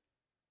word.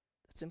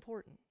 That's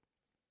important.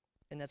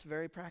 And that's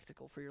very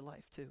practical for your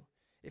life too.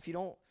 If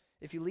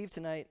you leave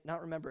tonight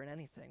not remembering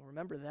anything,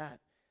 remember that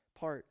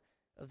part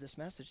of this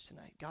message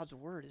tonight. God's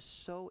word is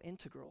so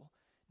integral,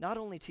 not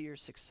only to your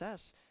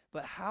success,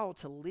 but how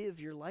to live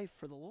your life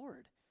for the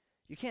Lord.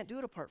 You can't do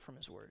it apart from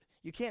his word.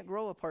 You can't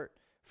grow apart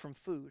from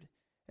food.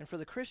 And for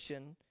the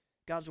Christian,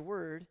 God's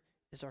word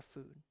is our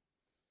food.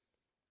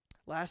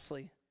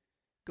 Lastly,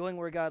 going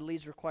where God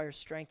leads requires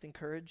strength and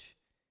courage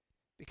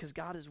because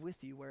God is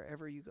with you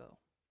wherever you go.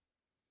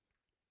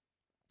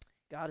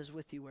 God is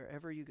with you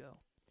wherever you go.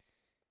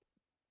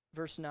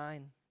 Verse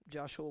 9,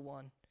 Joshua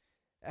 1.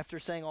 After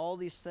saying all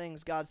these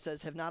things, God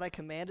says, have not I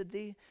commanded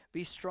thee?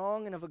 Be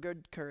strong and of a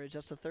good courage.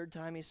 That's the third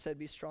time he said,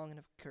 be strong and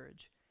of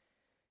courage.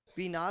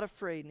 Be not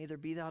afraid, neither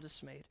be thou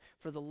dismayed.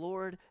 For the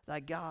Lord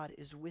thy God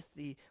is with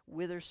thee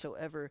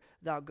whithersoever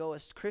thou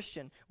goest.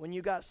 Christian, when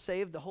you got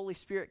saved, the Holy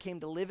Spirit came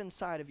to live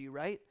inside of you,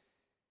 right?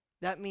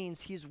 That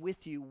means he's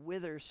with you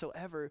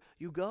whithersoever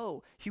you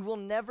go. He will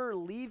never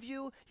leave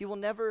you. He will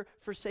never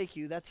forsake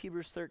you. That's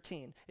Hebrews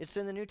 13. It's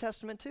in the New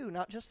Testament too,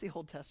 not just the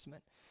Old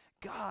Testament.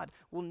 God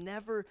will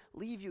never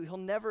leave you. He'll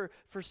never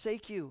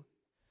forsake you.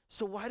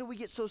 So why do we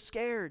get so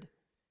scared?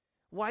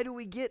 Why do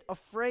we get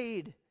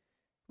afraid?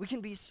 We can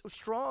be so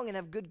strong and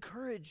have good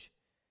courage.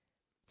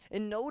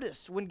 And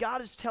notice, when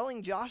God is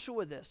telling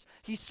Joshua this,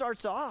 he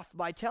starts off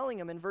by telling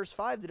him in verse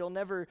 5 that he'll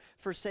never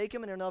forsake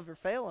him and he'll never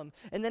fail him.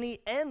 And then he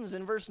ends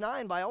in verse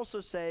 9 by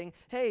also saying,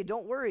 hey,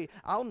 don't worry,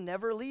 I'll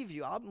never leave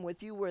you. I'm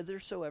with you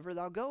whithersoever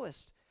thou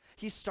goest.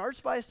 He starts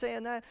by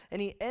saying that,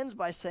 and he ends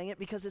by saying it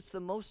because it's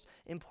the most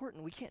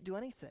important. We can't do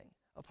anything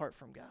apart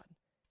from God.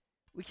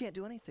 We can't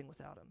do anything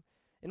without him.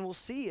 And we'll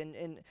see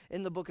in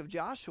the book of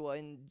Joshua,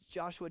 in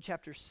Joshua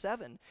chapter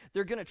 7,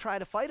 they're going to try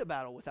to fight a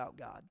battle without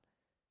God.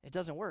 It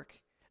doesn't work.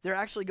 They're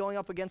actually going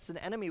up against an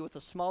enemy with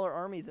a smaller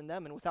army than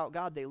them, and without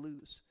God, they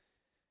lose.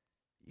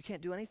 You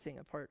can't do anything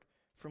apart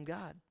from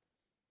God.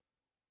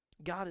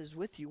 God is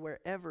with you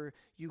wherever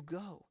you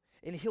go,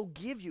 and he'll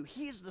give you,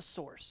 he's the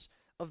source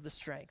of the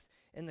strength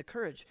and the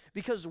courage.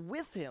 Because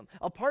with him,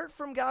 apart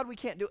from God, we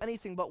can't do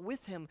anything, but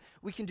with him,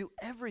 we can do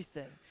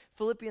everything.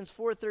 Philippians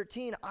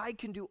 4:13, I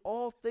can do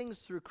all things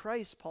through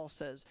Christ, Paul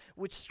says,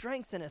 which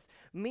strengtheneth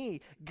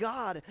me.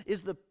 God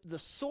is the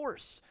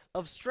source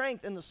of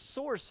strength and the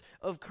source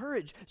of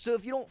courage. So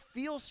if you don't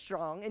feel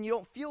strong and you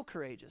don't feel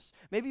courageous,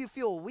 maybe you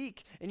feel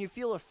weak and you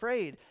feel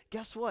afraid,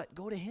 guess what?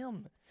 Go to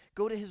him.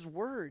 Go to his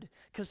word,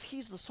 because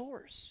he's the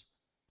source,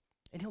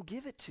 and he'll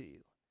give it to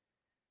you.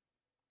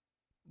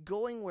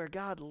 Going where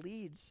God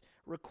leads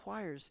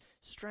requires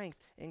strength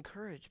and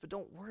courage. But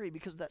don't worry,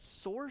 because that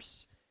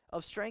source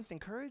of strength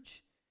and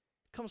courage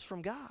comes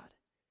from God,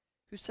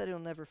 who said he'll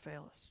never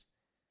fail us.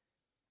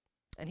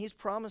 And he's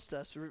promised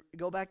us,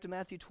 go back to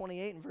Matthew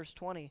 28 and verse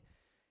 20.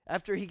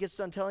 After he gets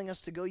done telling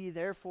us to go ye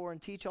therefore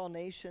and teach all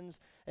nations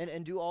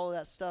and do all of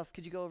that stuff.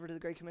 Could you go over to the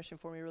Great Commission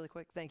for me really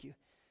quick? Thank you.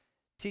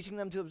 teaching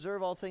them to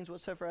observe all things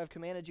whatsoever I have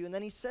commanded you. And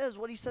then he says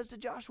what he says to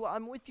Joshua,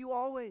 I'm with you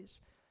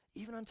always,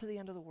 even unto the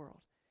end of the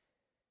world.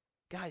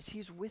 Guys,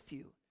 he's with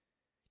you.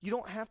 You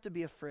don't have to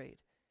be afraid.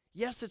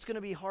 Yes, it's going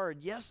to be hard.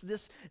 Yes,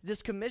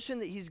 this commission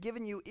that he's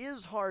given you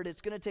is hard.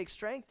 It's going to take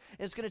strength,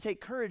 and it's going to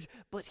take courage,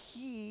 but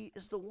he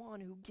is the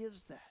one who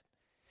gives that.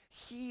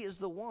 He is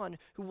the one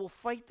who will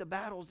fight the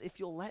battles if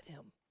you'll let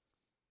him.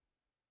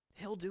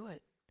 He'll do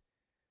it.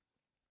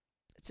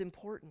 It's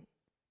important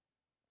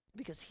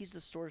because he's the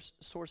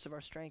source of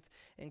our strength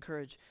and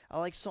courage. I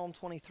like Psalm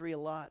 23 a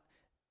lot.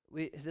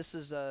 This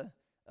is a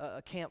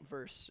camp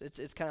verse.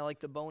 It's kind of like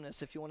the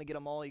bonus. If you want to get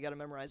them all, you got to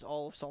memorize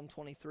all of Psalm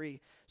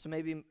 23. So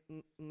maybe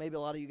a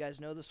lot of you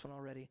guys know this one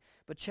already.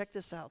 But check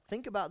this out.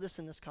 Think about this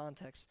in this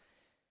context.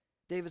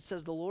 David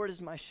says, the Lord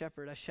is my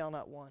shepherd, I shall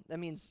not want. That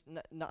means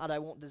not I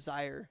won't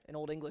desire. In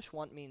Old English,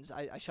 want means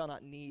I shall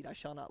not need, I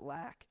shall not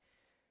lack.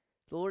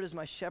 The Lord is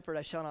my shepherd,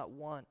 I shall not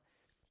want.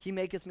 He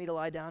maketh me to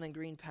lie down in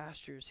green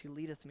pastures. He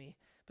leadeth me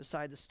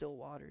beside the still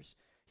waters.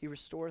 He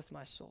restoreth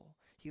my soul.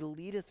 He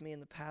leadeth me in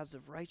the paths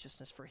of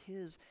righteousness for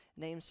his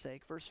name's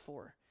sake. Verse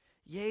 4,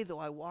 yea, though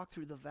I walk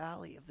through the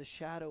valley of the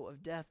shadow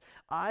of death,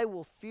 I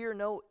will fear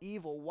no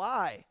evil.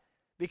 Why?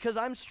 Because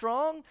I'm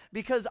strong?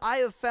 Because I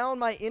have found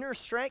my inner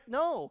strength?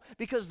 No,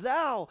 because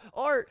thou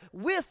art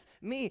with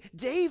me.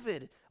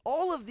 David,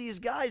 all of these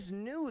guys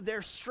knew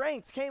their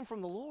strength came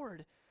from the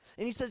Lord.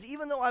 And he says,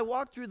 even though I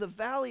walk through the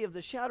valley of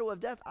the shadow of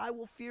death, I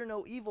will fear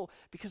no evil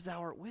because thou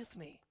art with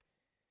me.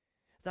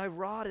 Thy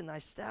rod and thy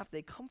staff,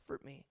 they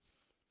comfort me.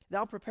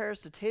 Thou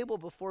preparest a table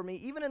before me,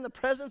 even in the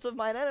presence of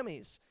mine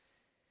enemies.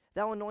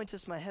 Thou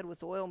anointest my head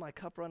with oil, my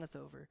cup runneth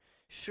over.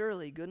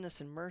 Surely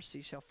goodness and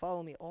mercy shall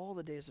follow me all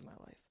the days of my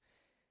life,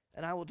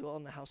 and I will dwell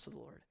in the house of the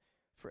Lord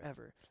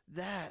forever.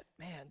 That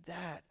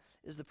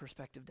is the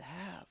perspective to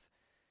have.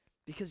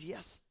 Because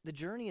yes, the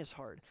journey is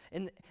hard,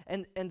 and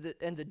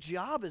the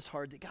job is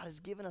hard that God has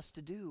given us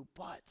to do,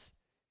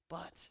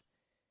 but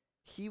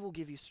he will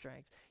give you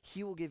strength.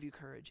 He will give you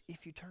courage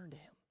if you turn to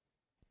him,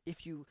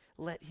 if you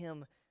let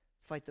him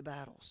fight the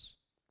battles.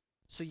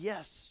 So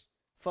yes,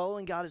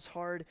 following God is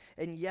hard,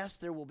 and yes,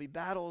 there will be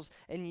battles,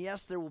 and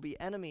yes, there will be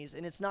enemies,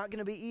 and it's not going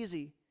to be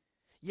easy.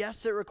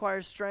 Yes, it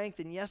requires strength,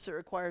 and yes, it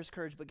requires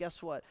courage, but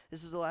guess what?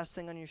 This is the last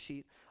thing on your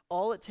sheet.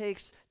 All it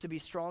takes to be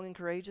strong and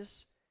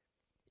courageous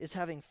is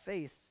having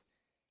faith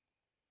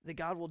that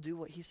God will do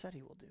what he said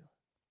he will do.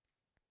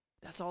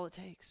 That's all it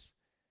takes.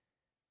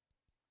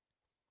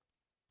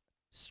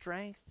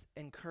 Strength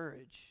and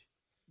courage,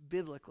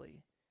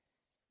 biblically,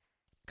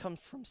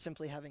 comes from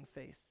simply having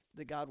faith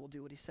that God will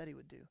do what he said he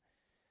would do.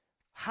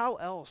 How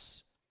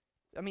else?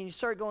 I mean, you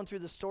start going through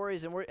the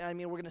stories, and we're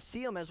going to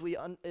see them as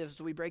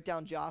we break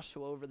down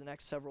Joshua over the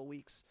next several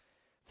weeks.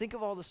 Think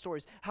of all the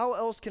stories. How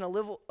else can a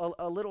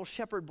little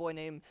shepherd boy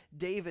named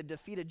David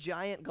defeat a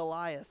giant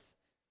Goliath?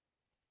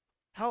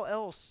 How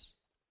else,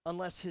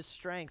 unless his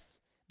strength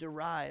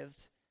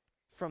derived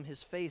from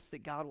his faith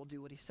that God will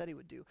do what he said he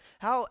would do?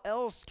 How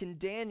else can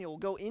Daniel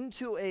go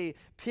into a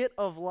pit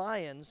of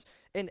lions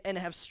and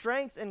have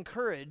strength and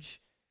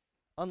courage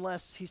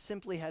unless he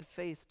simply had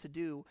faith to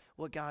do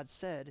what God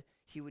said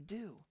he would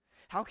do?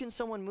 How can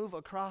someone move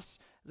across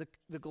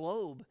the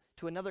globe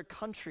to another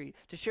country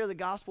to share the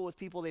gospel with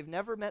people they've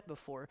never met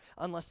before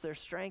unless their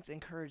strength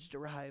and courage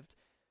derived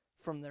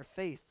from their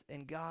faith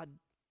in God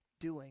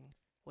doing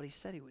what he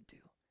said he would do?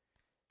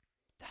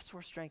 That's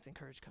where strength and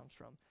courage comes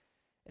from.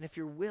 And if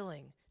you're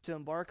willing to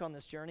embark on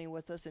this journey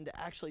with us and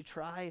to actually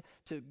try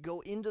to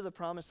go into the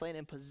promised land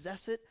and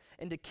possess it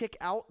and to kick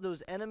out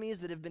those enemies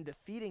that have been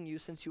defeating you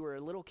since you were a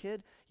little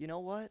kid, you know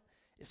what?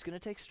 It's going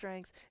to take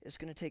strength. It's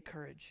going to take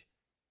courage.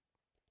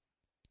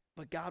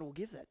 But God will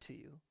give that to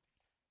you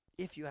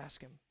if you ask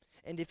him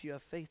and if you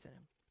have faith in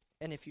him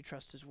and if you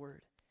trust his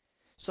word.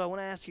 So I want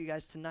to ask you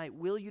guys tonight,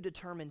 will you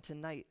determine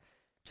tonight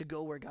to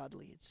go where God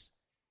leads?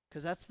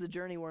 Because that's the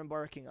journey we're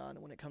embarking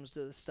on when it comes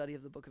to the study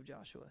of the book of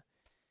Joshua.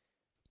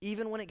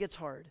 Even when it gets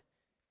hard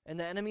and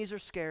the enemies are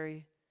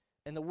scary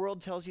and the world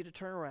tells you to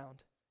turn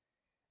around,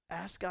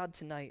 ask God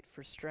tonight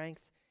for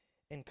strength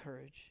and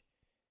courage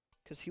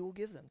because he will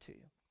give them to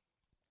you.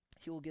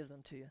 He will give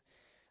them to you.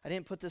 I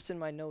didn't put this in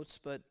my notes,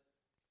 but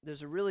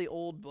there's a really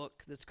old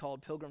book that's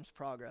called Pilgrim's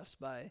Progress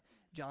by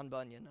John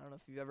Bunyan. I don't know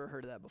if you've ever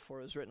heard of that before.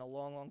 It was written a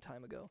long, long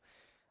time ago.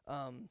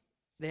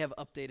 They have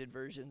updated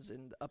versions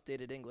in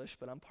updated English,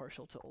 but I'm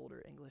partial to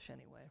older English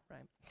anyway,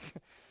 right?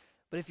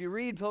 But if you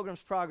read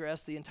Pilgrim's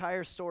Progress, the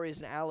entire story is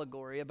an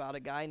allegory about a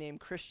guy named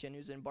Christian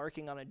who's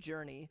embarking on a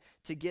journey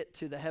to get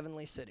to the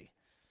heavenly city.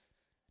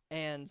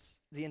 And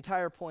the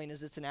entire point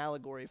is it's an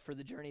allegory for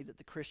the journey that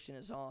the Christian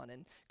is on.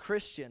 And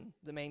Christian,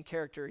 the main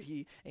character,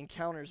 he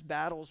encounters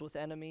battles with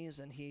enemies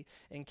and he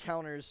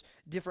encounters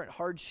different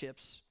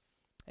hardships.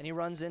 And he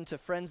runs into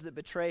friends that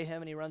betray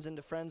him, and he runs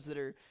into friends that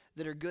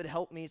are good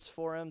helpmeets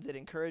for him, that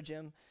encourage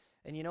him.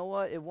 And you know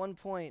what? At one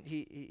point,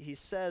 he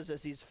says,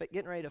 as he's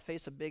getting ready to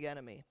face a big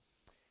enemy,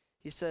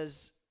 he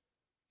says,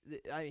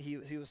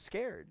 he was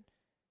scared.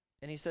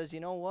 And he says, you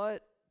know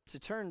what? To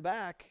turn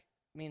back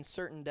means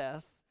certain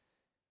death.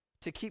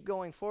 To keep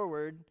going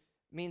forward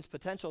means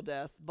potential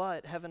death,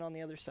 but heaven on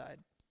the other side.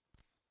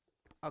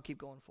 I'll keep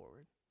going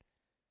forward.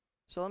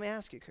 So let me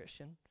ask you,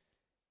 Christian.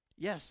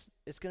 Yes,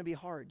 it's going to be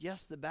hard.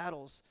 Yes, the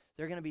battles,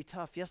 they're going to be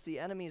tough. Yes, the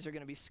enemies are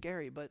going to be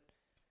scary, but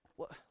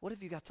what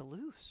have you got to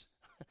lose?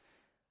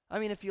 I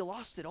mean, if you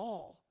lost it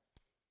all,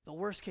 the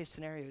worst case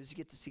scenario is you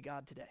get to see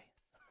God today.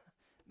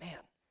 Man,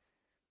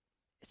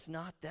 it's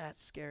not that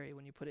scary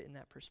when you put it in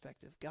that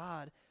perspective.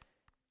 God,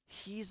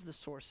 he's the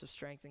source of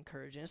strength and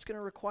courage, and it's going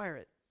to require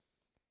it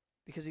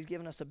because he's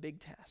given us a big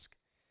task.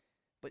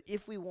 But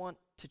if we want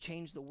to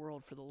change the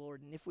world for the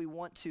Lord, and if we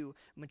want to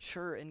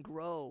mature and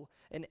grow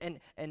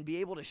and be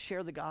able to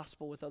share the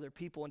gospel with other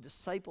people and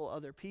disciple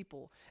other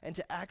people and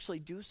to actually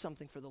do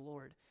something for the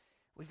Lord,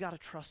 we've got to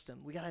trust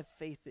him. We got to have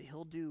faith that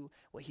he'll do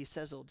what he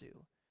says he'll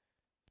do.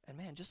 And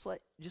man, just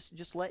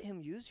let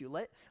him use you.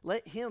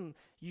 Let him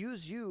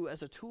use you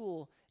as a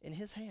tool in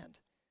his hand.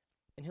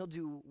 And he'll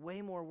do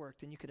way more work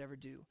than you could ever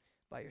do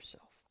by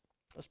yourself.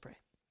 Let's pray.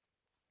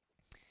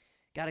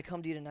 God, I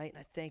come to you tonight, and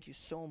I thank you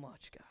so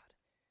much, God,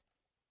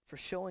 for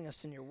showing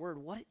us in your word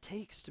what it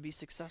takes to be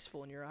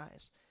successful in your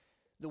eyes.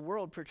 The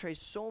world portrays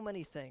so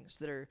many things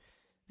that are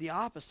the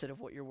opposite of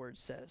what your word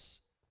says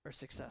are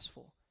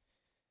successful.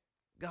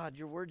 God,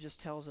 your word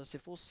just tells us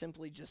if we'll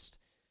simply just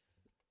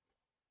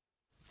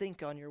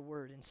think on your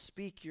word and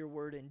speak your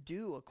word and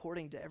do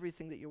according to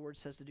everything that your word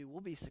says to do,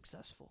 we'll be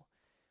successful.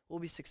 We'll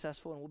be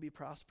successful and we'll be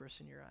prosperous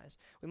in your eyes.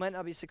 We might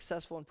not be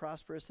successful and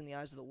prosperous in the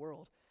eyes of the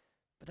world,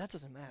 but that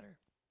doesn't matter.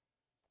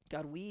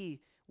 God, we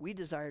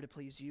desire to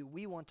please you.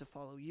 We want to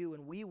follow you,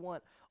 and we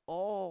want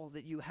all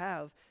that you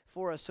have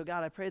for us. So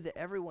God, I pray that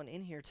everyone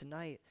in here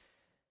tonight,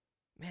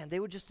 man, they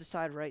would just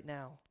decide right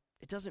now.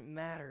 It doesn't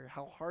matter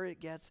how hard it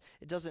gets.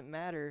 It doesn't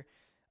matter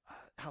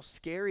how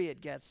scary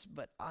it gets,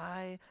 but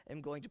I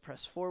am going to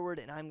press forward,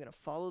 and I'm going to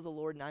follow the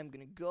Lord, and I'm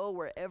going to go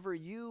wherever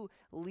you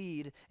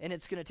lead, and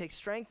it's going to take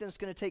strength and it's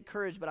going to take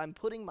courage, but I'm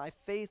putting my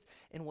faith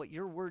in what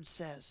your word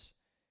says,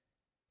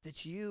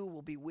 that you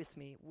will be with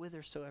me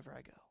whithersoever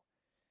I go.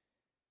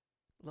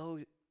 Lo,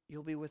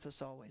 you'll be with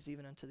us always,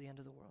 even unto the end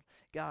of the world.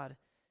 God,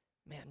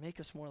 man,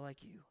 make us more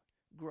like you.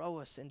 Grow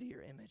us into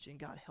your image, and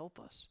God, help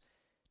us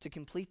to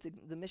complete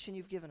the mission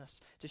you've given us,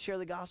 to share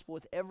the gospel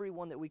with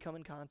everyone that we come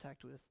in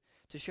contact with,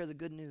 to share the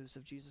good news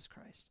of Jesus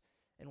Christ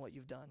and what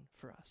you've done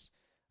for us.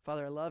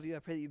 Father, I love you. I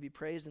pray that you be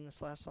praised in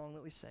this last song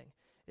that we sing.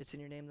 It's in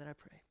your name that I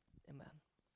pray. Amen.